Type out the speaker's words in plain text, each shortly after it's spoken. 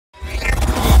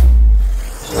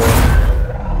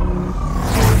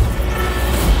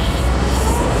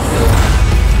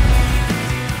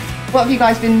What have you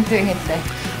guys been doing here today?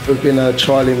 We've been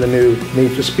trialling the new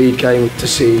Need for Speed game to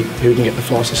see who can get the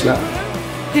fastest lap.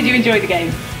 Did you enjoy the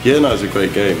game? Yeah, no, it was a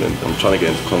great game, and I'm trying to get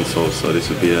into consoles, so this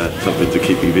would be something to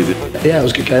keep me busy. Yeah, it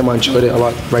was a good game. I enjoyed it. I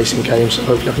like racing games, so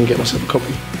hopefully I can get myself a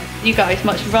copy. You guys,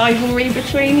 much rivalry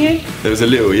between you? There was a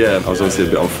little, yeah. I was obviously a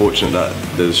bit unfortunate that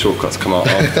the shortcuts come out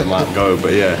after my go,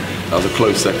 but yeah, that was a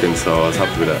close second, so I was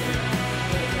happy with that.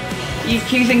 You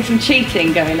accusing some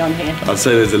cheating going on here? I'd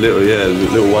say there's a little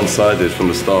one-sided from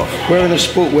the staff. We're in a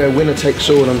sport where winner takes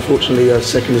all, and unfortunately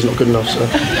second is not good enough, so...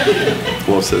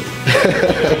 Well said.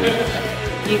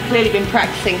 You've clearly been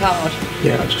practicing hard.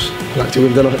 Yeah, I just like to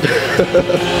win, don't I?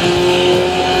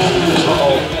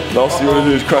 Last thing you want to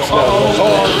do is crash now.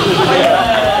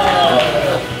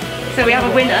 So we have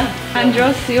a winner.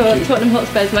 Andros, your Tottenham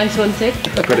Hotspur's most wanted.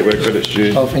 Credit where credit's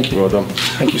due. Oh, thank you. Well done.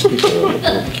 Thank you, Steve.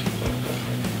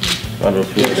 Andros,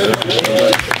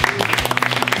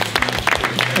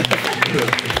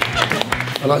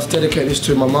 I'd like to dedicate this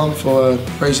to my mum for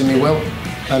raising me well,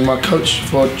 and my coach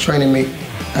for training me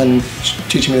and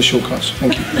teaching me the shortcuts.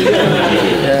 Thank you.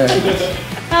 Yeah.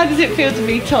 How does it feel to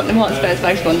be Tottenham Hotspur's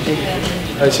most wanted?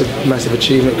 It's a massive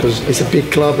achievement because it's a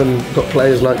big club and got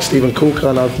players like Caulker,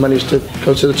 and I've managed to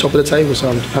go to the top of the table, so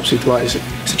I'm absolutely delighted.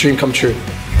 It's a dream come true.